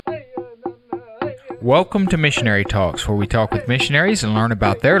Welcome to Missionary Talks, where we talk with missionaries and learn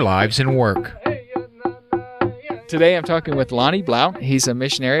about their lives and work. Today I'm talking with Lonnie Blount. He's a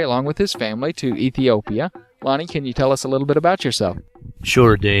missionary along with his family to Ethiopia. Lonnie, can you tell us a little bit about yourself?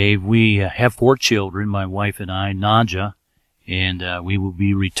 Sure, Dave. We have 4 children, my wife and I, Naja, and we will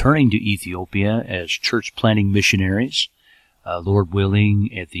be returning to Ethiopia as church planting missionaries, Lord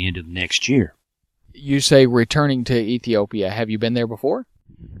willing, at the end of next year. You say returning to Ethiopia. Have you been there before?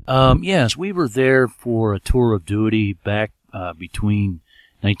 Yes, we were there for a tour of duty back between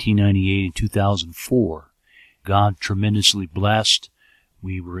 1998 and 2004. God tremendously blessed.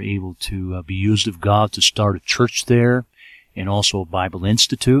 We were able to be used of God to start a church there and also a Bible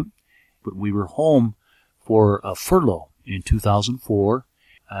Institute. But we were home for a furlough in 2004.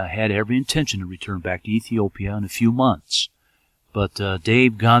 Had every intention to return back to Ethiopia in a few months. But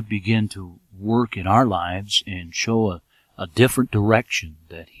Dave, God began to work in our lives and show a different direction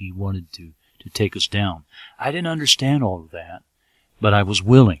that He wanted to take us down. I didn't understand all of that, but I was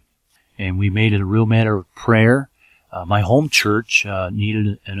willing. And we made it a real matter of prayer. My home church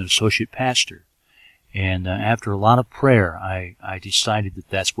needed an associate pastor. And after a lot of prayer, I decided that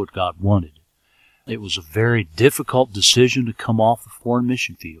that's what God wanted. It was a very difficult decision to come off the foreign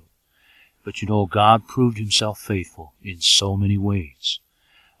mission field. But you know, God proved Himself faithful in so many ways.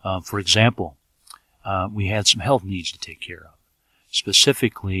 For example, we had some health needs to take care of.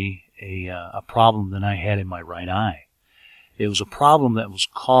 Specifically, a problem that I had in my right eye. It was a problem that was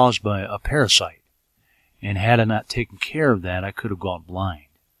caused by a parasite. And had I not taken care of that, I could have gone blind.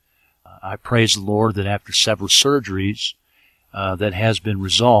 I praise the Lord that after several surgeries, that has been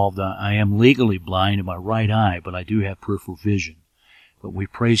resolved. I am legally blind in my right eye, but I do have peripheral vision. But we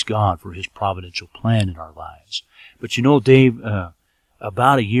praise God for His providential plan in our lives. But you know, Dave,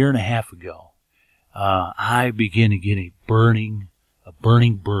 about a year and a half ago, I began to get a burning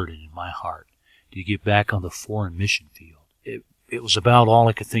burden in my heart to get back on the foreign mission field. It was about all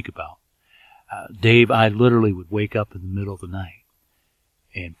I could think about. Dave, I literally would wake up in the middle of the night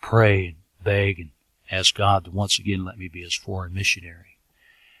and pray and beg and ask God to once again let me be His foreign missionary.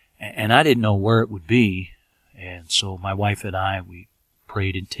 And I didn't know where it would be. And so my wife and I, we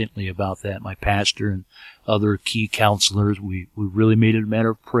prayed intently about that. My pastor and other key counselors, we really made it a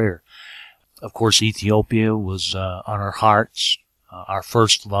matter of prayer. Of course, Ethiopia was on our hearts, our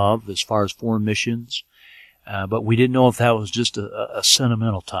first love as far as foreign missions. But we didn't know if that was just a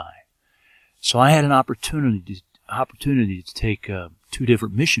sentimental tie. So I had an opportunity to take 2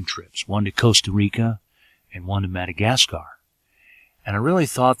 different mission trips, one to Costa Rica and one to Madagascar. And I really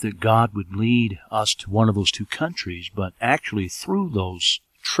thought that God would lead us to one of those 2 countries, but actually through those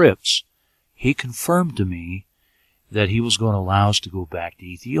trips, He confirmed to me that He was going to allow us to go back to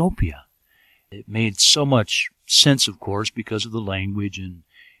Ethiopia. It made so much sense, of course, because of the language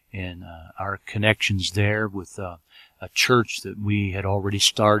and our connections there with a church that we had already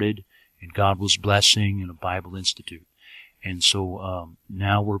started and God was blessing in a Bible Institute. And so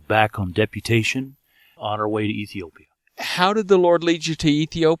now we're back on deputation on our way to Ethiopia. How did the Lord lead you to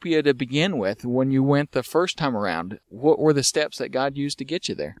Ethiopia to begin with when you went the first time around? What were the steps that God used to get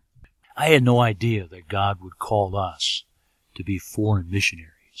you there? I had no idea that God would call us to be foreign missionaries.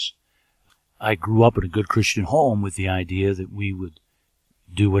 I grew up in a good Christian home with the idea that we would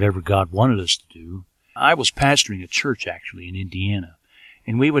do whatever God wanted us to do. I was pastoring a church, actually, in Indiana,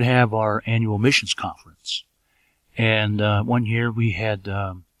 and we would have our annual missions conference. And one year we had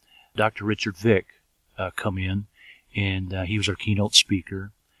Dr. Richard Vick come in, and he was our keynote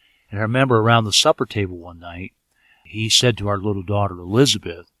speaker. And I remember around the supper table one night, he said to our little daughter,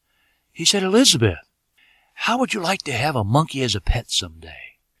 Elizabeth, he said, "Elizabeth, how would you like to have a monkey as a pet someday?"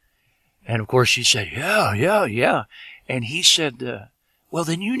 And of course she said, yeah. And he said, well,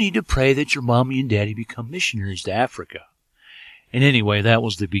 then you need to pray that your mommy and daddy become missionaries to Africa. And anyway, that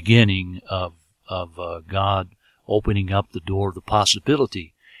was the beginning of God opening up the door of the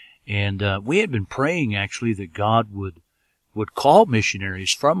possibility. And we had been praying, actually, that God would call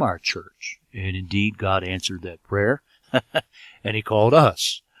missionaries from our church. And indeed, God answered that prayer, and He called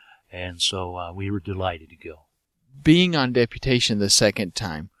us. And so we were delighted to go. Being on deputation the second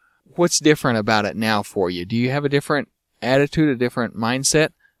time, what's different about it now for you? Do you have a different attitude, a different mindset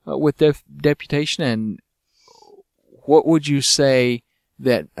with deputation? And what would you say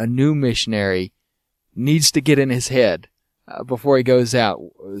that a new missionary needs to get in his head before he goes out?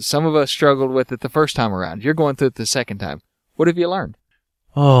 Some of us struggled with it the first time around. You're going through it the second time. What have you learned?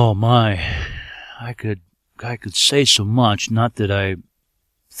 Oh my, I could say so much. Not that I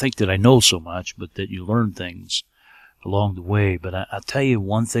think that I know so much, but that you learn things along the way. But I'll tell you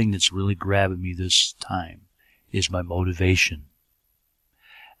one thing that's really grabbing me this time is my motivation.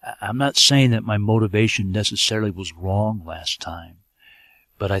 I'm not saying that my motivation necessarily was wrong last time,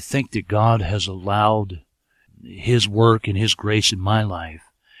 but I think that God has allowed His work and His grace in my life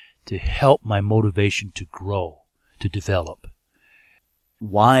to help my motivation to grow, to develop.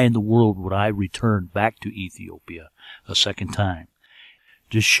 Why in the world would I return back to Ethiopia a second time?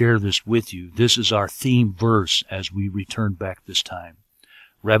 Just share this with you. This is our theme verse as we return back this time.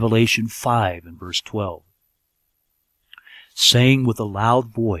 Revelation 5 and verse 12. Saying with a loud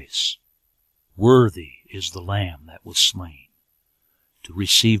voice, Worthy is the Lamb that was slain, to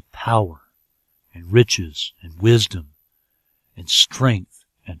receive power and riches and wisdom and strength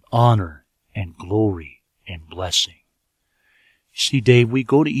and honor and glory and blessing. You see, Dave, we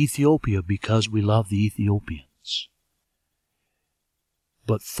go to Ethiopia because we love the Ethiopians.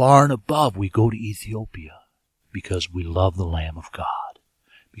 But far and above, we go to Ethiopia because we love the Lamb of God,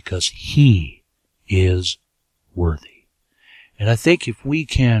 because He is worthy. And I think if we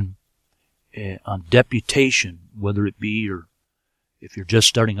can, on deputation, whether it be or if you're just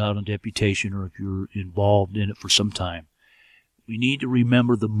starting out on deputation or if you're involved in it for some time, we need to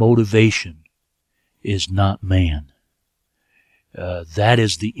remember the motivation is not man. That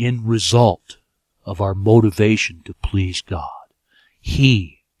is the end result of our motivation to please God.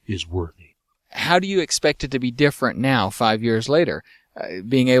 He is worthy. How do you expect it to be different now, 5 years later,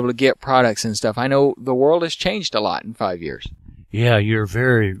 being able to get products and stuff? I know the world has changed a lot in 5 years. Yeah, you're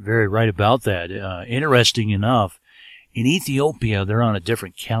very, very right about that. Interesting enough, in Ethiopia, they're on a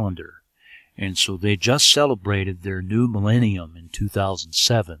different calendar. And so they just celebrated their new millennium in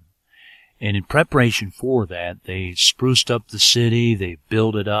 2007. And in preparation for that, they spruced up the city, they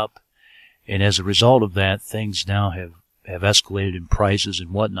built it up, and as a result of that, things now have escalated in prices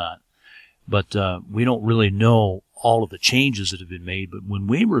and whatnot. But we don't really know all of the changes that have been made. But when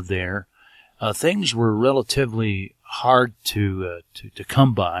we were there, things were relatively hard to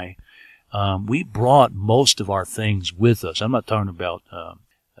come by. We brought most of our things with us. I'm not talking about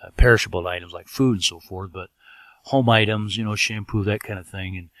perishable items like food and so forth, but home items, shampoo, that kind of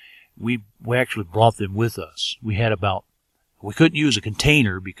thing. And we actually brought them with us. We couldn't use a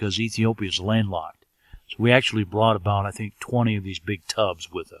container because Ethiopia is landlocked. So we actually brought about, I think, 20 of these big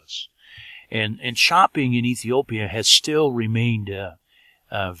tubs with us. And shopping in Ethiopia has still remained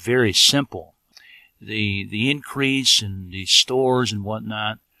very simple. The increase in the stores and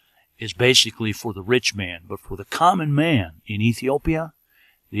whatnot is basically for the rich man. But for the common man in Ethiopia,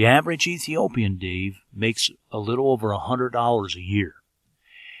 the average Ethiopian, Dave, makes a little over $100 a year.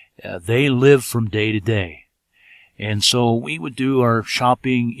 They live from day to day. And so we would do our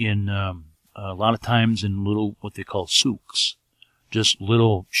shopping in a lot of times in little, what they call souks, just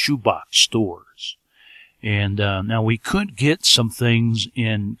little shoebox stores. And now we could get some things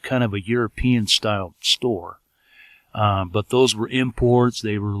in kind of a European-style store, but those were imports.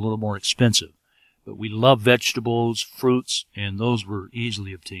 They were a little more expensive. But we love vegetables, fruits, and those were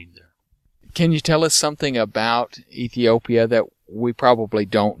easily obtained there. Can you tell us something about Ethiopia that we probably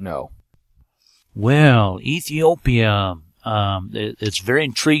don't know? Well, Ethiopia, it's a very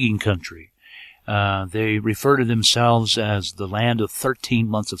intriguing country. They refer to themselves as the land of 13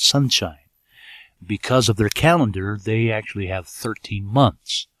 months of sunshine. Because of their calendar, they actually have 13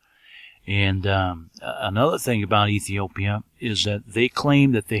 months. And another thing about Ethiopia is that they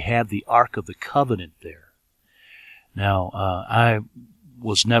claim that they have the Ark of the Covenant there. Now, I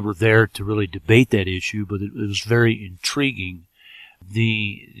was never there to really debate that issue, but it was very intriguing.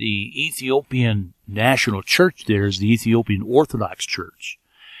 The Ethiopian national church there is the Ethiopian Orthodox Church.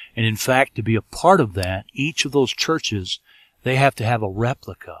 And in fact, to be a part of that, each of those churches, they have to have a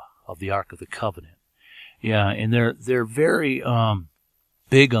replica of the Ark of the Covenant. Yeah, and they're very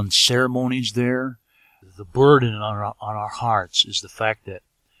big on ceremonies there. The burden on our hearts is the fact that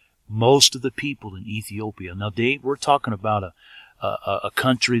most of the people in Ethiopia, now Dave, we're talking about a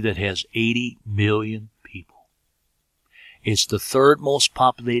country that has 80 million people. It's the third most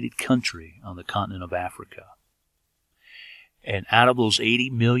populated country on the continent of Africa. And out of those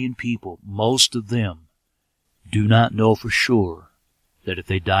 80 million people, most of them do not know for sure that if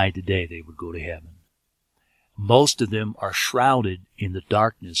they died today, they would go to heaven. Most of them are shrouded in the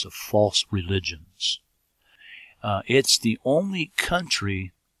darkness of false religions. It's the only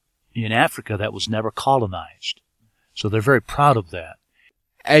country in Africa that was never colonized. So they're very proud of that.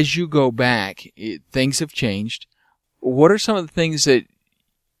 As you go back, things have changed. What are some of the things that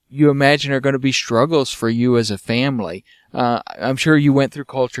you imagine are going to be struggles for you as a family? I'm sure you went through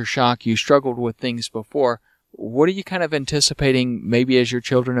culture shock. You struggled with things before. What are you kind of anticipating maybe as your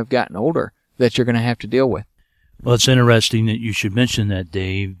children have gotten older that you're going to have to deal with? Well, it's interesting that you should mention that,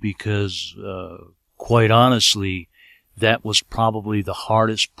 Dave, because quite honestly, that was probably the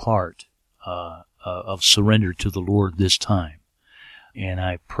hardest part of surrender to the Lord this time. And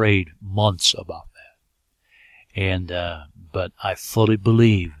I prayed months about that. And but I fully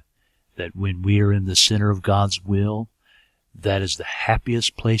believe that when we are in the center of God's will, that is the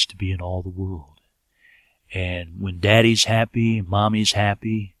happiest place to be in all the world. And when Daddy's happy, Mommy's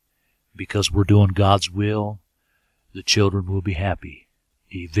happy, because we're doing God's will, the children will be happy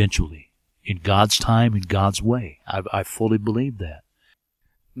eventually, in God's time, in God's way. I fully believe that.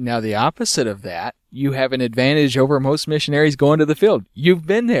 Now, the opposite of that, you have an advantage over most missionaries going to the field. You've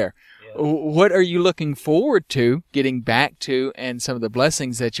been there. Yeah. What are you looking forward to getting back to, and some of the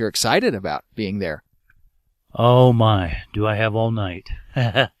blessings that you're excited about being there? Oh my, do I have all night?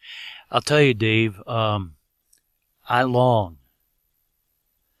 I'll tell you, Dave, I long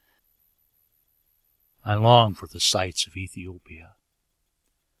for the sights of Ethiopia,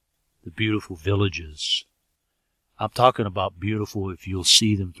 the beautiful villages. I'm talking about beautiful if you'll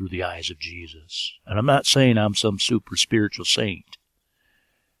see them through the eyes of Jesus. And I'm not saying I'm some super spiritual saint,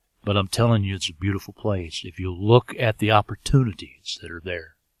 but I'm telling you it's a beautiful place if you look at the opportunities that are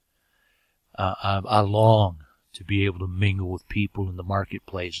there. I long to be able to mingle with people in the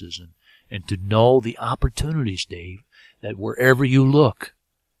marketplaces and to know the opportunities, Dave, that wherever you look,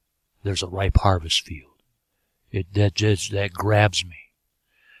 there's a ripe harvest field. That grabs me.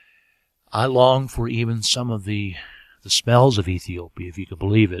 I long for even some of the smells of Ethiopia, if you can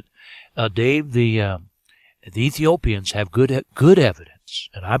believe it. Dave, the Ethiopians have good evidence,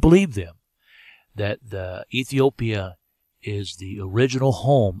 and I believe them, that Ethiopia is the original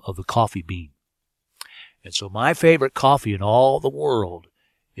home of the coffee bean. And so my favorite coffee in all the world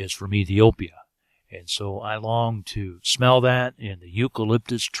is from Ethiopia. And so I long to smell that in the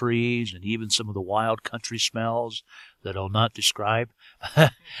eucalyptus trees and even some of the wild country smells that I'll not describe.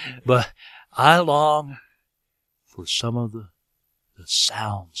 But I long for some of the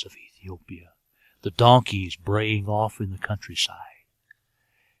sounds of Ethiopia, the donkeys braying off in the countryside.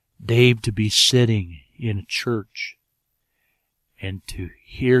 Dave, to be sitting in a church and to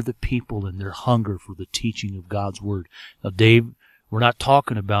hear the people and their hunger for the teaching of God's Word. Now, Dave, we're not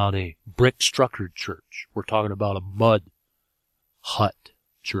talking about a brick-structured church. We're talking about a mud hut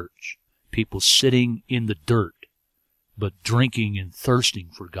church. People sitting in the dirt, but drinking and thirsting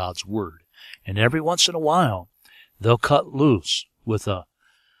for God's Word. And every once in a while, they'll cut loose with a...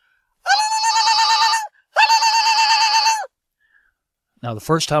 Now, the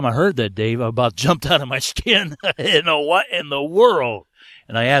first time I heard that, Dave, I about jumped out of my skin. What in the world?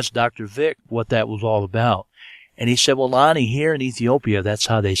 And I asked Dr. Vic what that was all about. And he said, well, Lonnie, here in Ethiopia, that's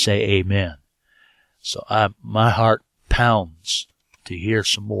how they say amen. So my heart pounds to hear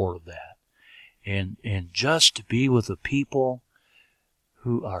some more of that. And just to be with the people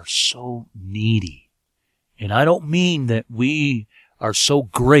who are so needy. And I don't mean that we are so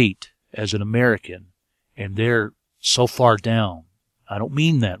great as an American and they're so far down. I don't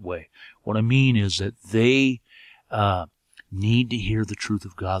mean that way. What I mean is that they need to hear the truth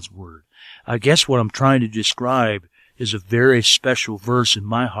of God's Word. I guess what I'm trying to describe is a very special verse in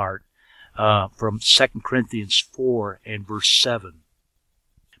my heart from 2 Corinthians 4 and verse 7.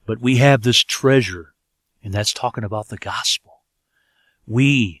 But we have this treasure, and that's talking about the gospel.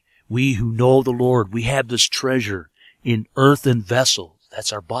 We who know the Lord, we have this treasure in earthen vessels.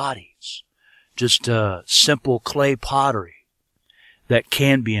 That's our bodies. Just simple clay pottery that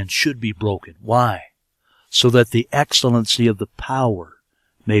can be and should be broken. Why? So that the excellency of the power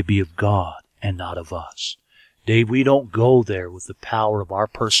may be of God and not of us. Dave, we don't go there with the power of our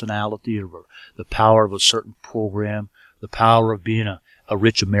personality or the power of a certain program, the power of being a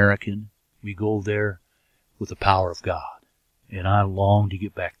rich American. We go there with the power of God. And I long to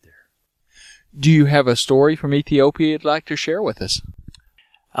get back there. Do you have a story from Ethiopia you'd like to share with us?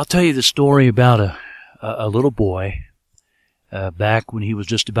 I'll tell you the story about a little boy back when he was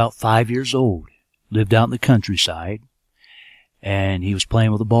just about 5 years old. Lived out in the countryside, and he was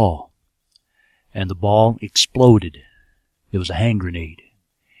playing with a ball. And the ball exploded. It was a hand grenade.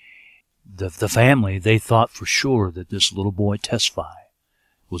 The family, they thought for sure that this little boy, Tesfaye,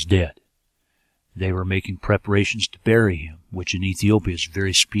 was dead. They were making preparations to bury him, which in Ethiopia is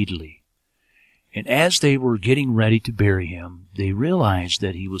very speedily. And as they were getting ready to bury him, they realized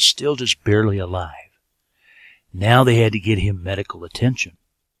that he was still just barely alive. Now they had to get him medical attention.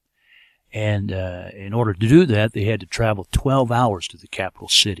 And in order to do that, they had to travel 12 hours to the capital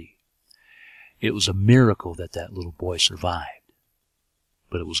city. It was a miracle that little boy survived.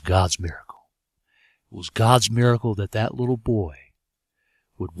 But it was God's miracle. It was God's miracle that little boy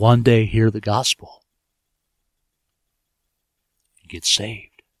would one day hear the gospel and get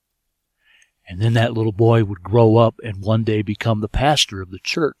saved. And then that little boy would grow up and one day become the pastor of the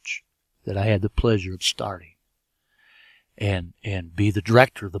church that I had the pleasure of starting, and be the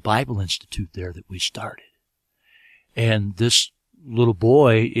director of the Bible Institute there that we started. And this little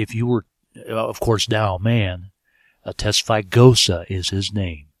boy, if you were, of course now a man, Tesfai Gosa is his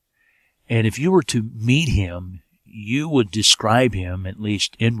name. And if you were to meet him, you would describe him, at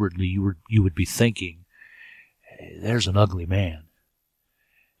least inwardly, you would be thinking, there's an ugly man.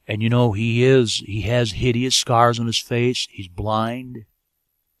 And you know, he has hideous scars on his face. He's blind.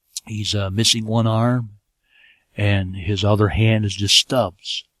 He's missing one arm, and his other hand is just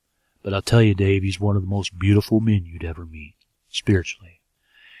stubs. But I'll tell you, Dave, he's one of the most beautiful men you'd ever meet, spiritually.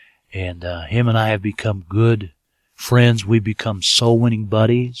 And him and I have become good friends. We've become soul-winning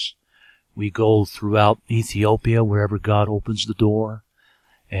buddies. We go throughout Ethiopia, wherever God opens the door,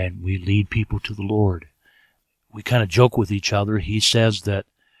 and we lead people to the Lord. We kind of joke with each other. He says that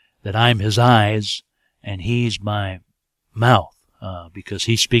I'm his eyes, and he's my mouth. Because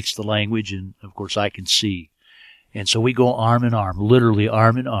he speaks the language, and of course I can see. And so we go arm in arm, literally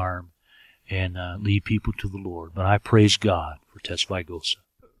arm in arm, and lead people to the Lord. But I praise God for Tesfai Gosa.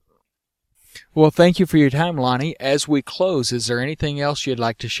 Well, thank you for your time, Lonnie. As we close, is there anything else you'd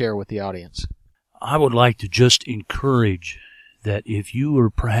like to share with the audience? I would like to just encourage that if you are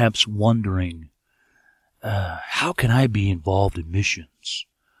perhaps wondering, how can I be involved in missions?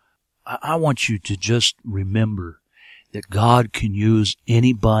 I want you to just remember that God can use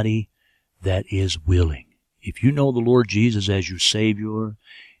anybody that is willing. If you know the Lord Jesus as your Savior,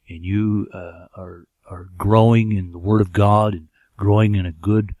 and you are growing in the Word of God and growing in a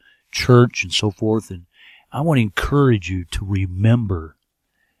good church and so forth, and I want to encourage you to remember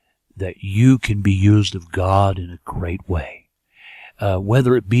that you can be used of God in a great way.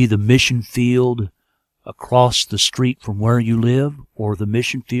 Whether it be the mission field across the street from where you live, or the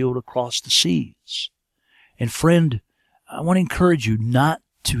mission field across the seas. And friend, I want to encourage you not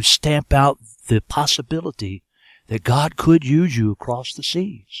to stamp out the possibility that God could use you across the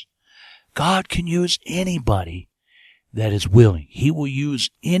seas. God can use anybody that is willing. He will use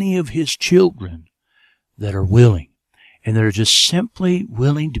any of His children that are willing, and that are just simply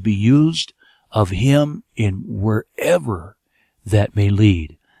willing to be used of Him in wherever that may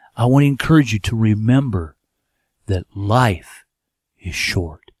lead. I want to encourage you to remember that life is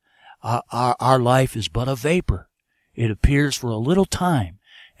short. Our life is but a vapor. It appears for a little time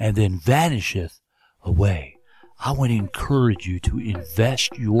and then vanisheth away. I want to encourage you to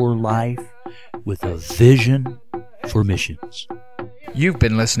invest your life with a vision for missions. You've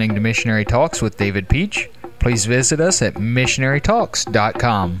been listening to Missionary Talks with David Peach. Please visit us at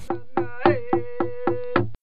missionarytalks.com.